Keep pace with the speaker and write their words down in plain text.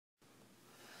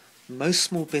Most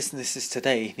small businesses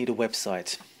today need a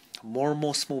website. More and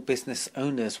more small business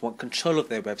owners want control of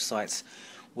their websites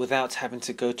without having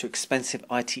to go to expensive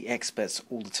IT experts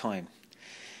all the time.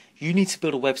 You need to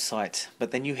build a website,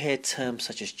 but then you hear terms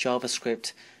such as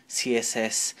JavaScript,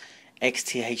 CSS,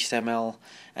 XHTML,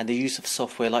 and the use of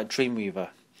software like Dreamweaver.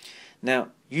 Now,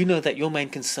 you know that your main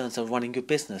concerns are running your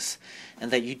business and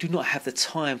that you do not have the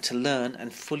time to learn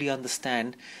and fully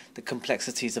understand the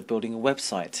complexities of building a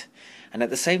website. And at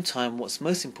the same time, what's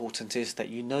most important is that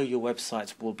you know your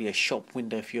website will be a shop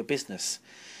window for your business.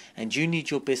 And you need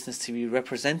your business to be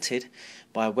represented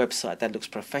by a website that looks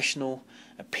professional,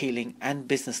 appealing and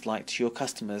businesslike to your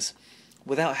customers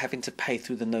without having to pay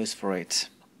through the nose for it.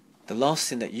 The last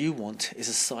thing that you want is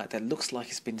a site that looks like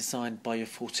it's been designed by your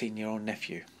 14-year-old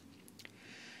nephew.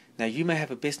 Now, you may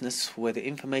have a business where the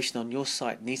information on your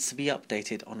site needs to be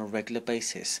updated on a regular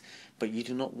basis, but you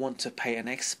do not want to pay an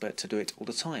expert to do it all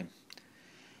the time.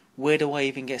 Where do I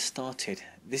even get started?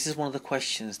 This is one of the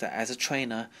questions that as a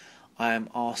trainer I am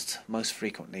asked most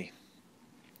frequently.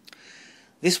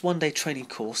 This one-day training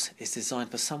course is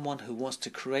designed for someone who wants to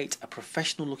create a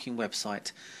professional looking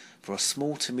website for a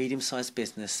small to medium-sized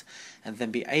business and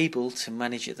then be able to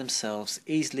manage it themselves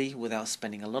easily without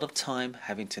spending a lot of time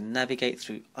having to navigate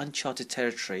through uncharted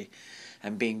territory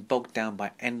and being bogged down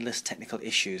by endless technical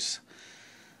issues.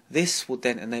 This will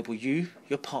then enable you,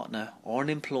 your partner or an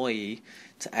employee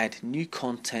to add new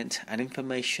content and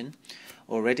information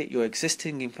or edit your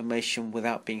existing information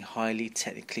without being highly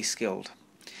technically skilled,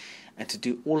 and to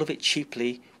do all of it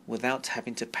cheaply without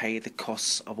having to pay the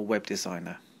costs of a web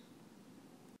designer.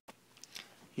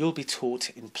 You'll be taught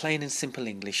in plain and simple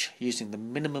English, using the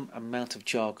minimum amount of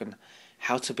jargon,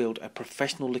 how to build a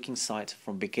professional looking site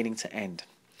from beginning to end.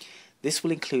 This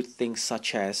will include things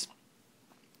such as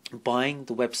buying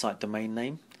the website domain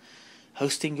name,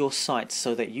 hosting your site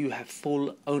so that you have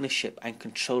full ownership and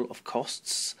control of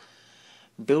costs,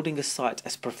 building a site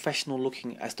as professional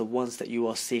looking as the ones that you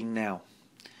are seeing now,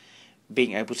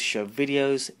 being able to show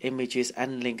videos, images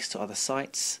and links to other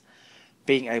sites,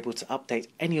 being able to update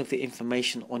any of the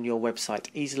information on your website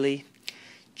easily,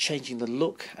 changing the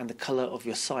look and the color of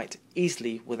your site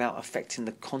easily without affecting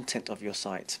the content of your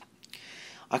site.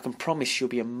 I can promise you'll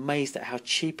be amazed at how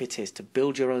cheap it is to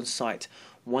build your own site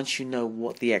once you know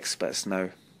what the experts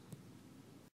know.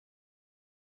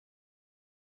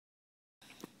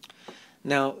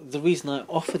 Now, the reason I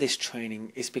offer this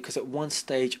training is because at one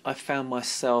stage I found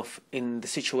myself in the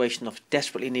situation of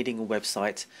desperately needing a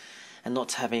website and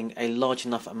not having a large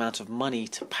enough amount of money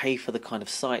to pay for the kind of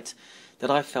site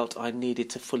that I felt I needed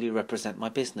to fully represent my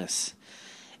business.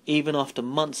 Even after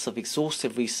months of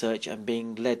exhaustive research and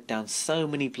being led down so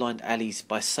many blind alleys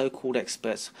by so-called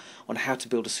experts on how to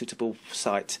build a suitable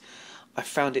site, I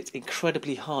found it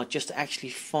incredibly hard just to actually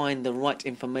find the right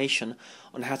information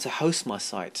on how to host my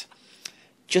site.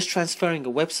 Just transferring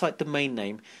a website domain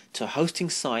name to a hosting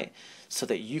site so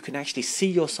that you can actually see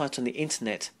your site on the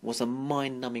internet was a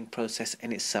mind-numbing process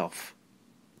in itself.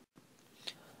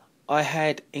 I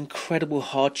had incredible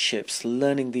hardships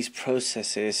learning these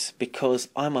processes because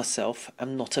I myself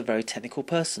am not a very technical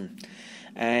person,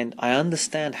 and I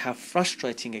understand how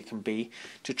frustrating it can be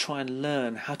to try and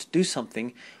learn how to do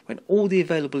something when all the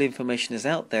available information is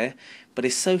out there but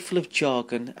is so full of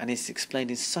jargon and is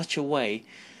explained in such a way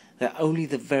that only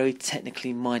the very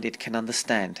technically minded can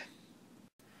understand.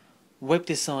 Web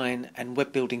design and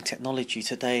web building technology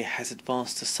today has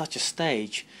advanced to such a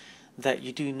stage that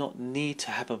you do not need to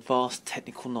have a vast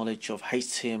technical knowledge of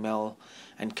HTML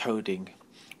and coding,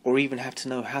 or even have to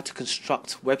know how to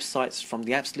construct websites from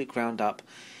the absolute ground up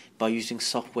by using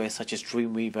software such as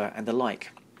Dreamweaver and the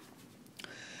like.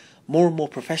 More and more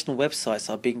professional websites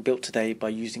are being built today by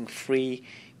using free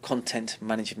content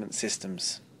management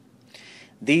systems.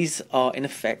 These are in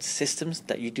effect systems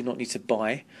that you do not need to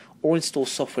buy or install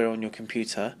software on your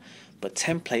computer, but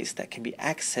templates that can be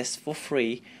accessed for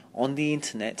free on the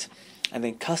internet and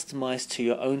then customized to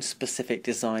your own specific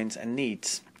designs and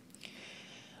needs.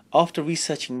 After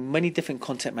researching many different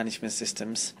content management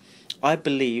systems, I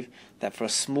believe that for a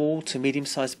small to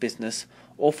medium-sized business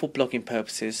or for blogging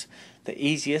purposes, the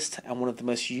easiest and one of the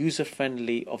most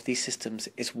user-friendly of these systems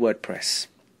is WordPress.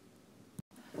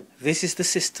 This is the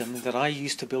system that I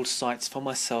use to build sites for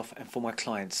myself and for my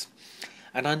clients,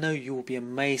 and I know you will be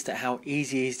amazed at how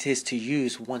easy it is to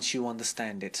use once you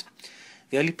understand it.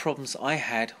 The only problems I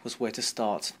had was where to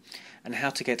start and how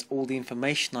to get all the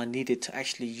information I needed to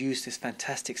actually use this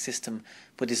fantastic system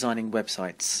for designing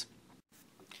websites.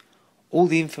 All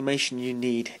the information you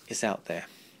need is out there.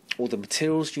 All the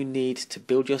materials you need to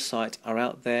build your site are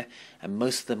out there, and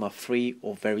most of them are free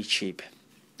or very cheap.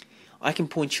 I can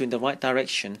point you in the right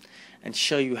direction and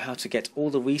show you how to get all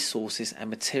the resources and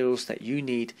materials that you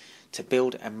need to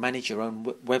build and manage your own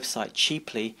website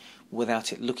cheaply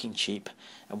without it looking cheap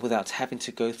and without having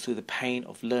to go through the pain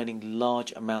of learning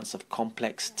large amounts of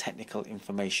complex technical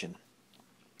information.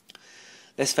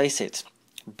 Let's face it,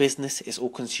 business is all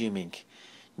consuming.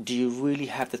 Do you really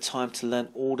have the time to learn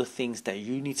all the things that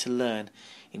you need to learn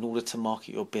in order to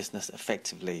market your business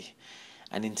effectively?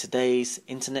 And in today's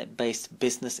internet-based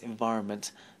business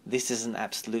environment, this is an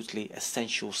absolutely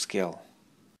essential skill.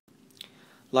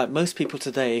 Like most people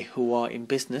today who are in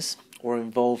business or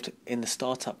involved in the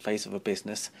startup phase of a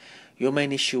business, your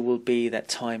main issue will be that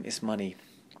time is money.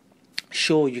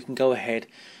 Sure, you can go ahead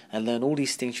and learn all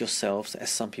these things yourselves, as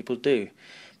some people do,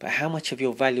 but how much of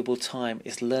your valuable time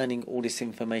is learning all this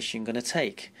information going to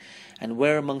take? And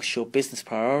where amongst your business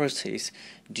priorities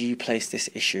do you place this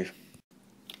issue?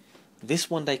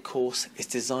 This one-day course is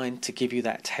designed to give you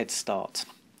that head start.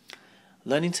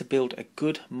 Learning to build a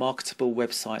good marketable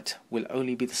website will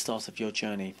only be the start of your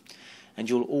journey, and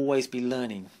you'll always be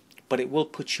learning, but it will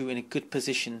put you in a good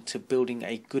position to building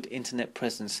a good internet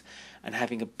presence and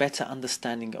having a better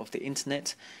understanding of the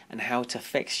internet and how it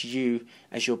affects you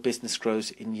as your business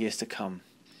grows in years to come.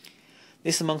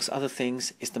 This, amongst other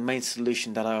things, is the main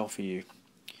solution that I offer you.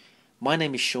 My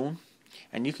name is Sean,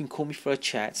 and you can call me for a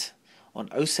chat on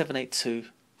 0782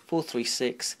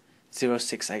 436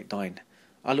 0689.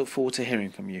 I look forward to hearing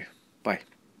from you. Bye.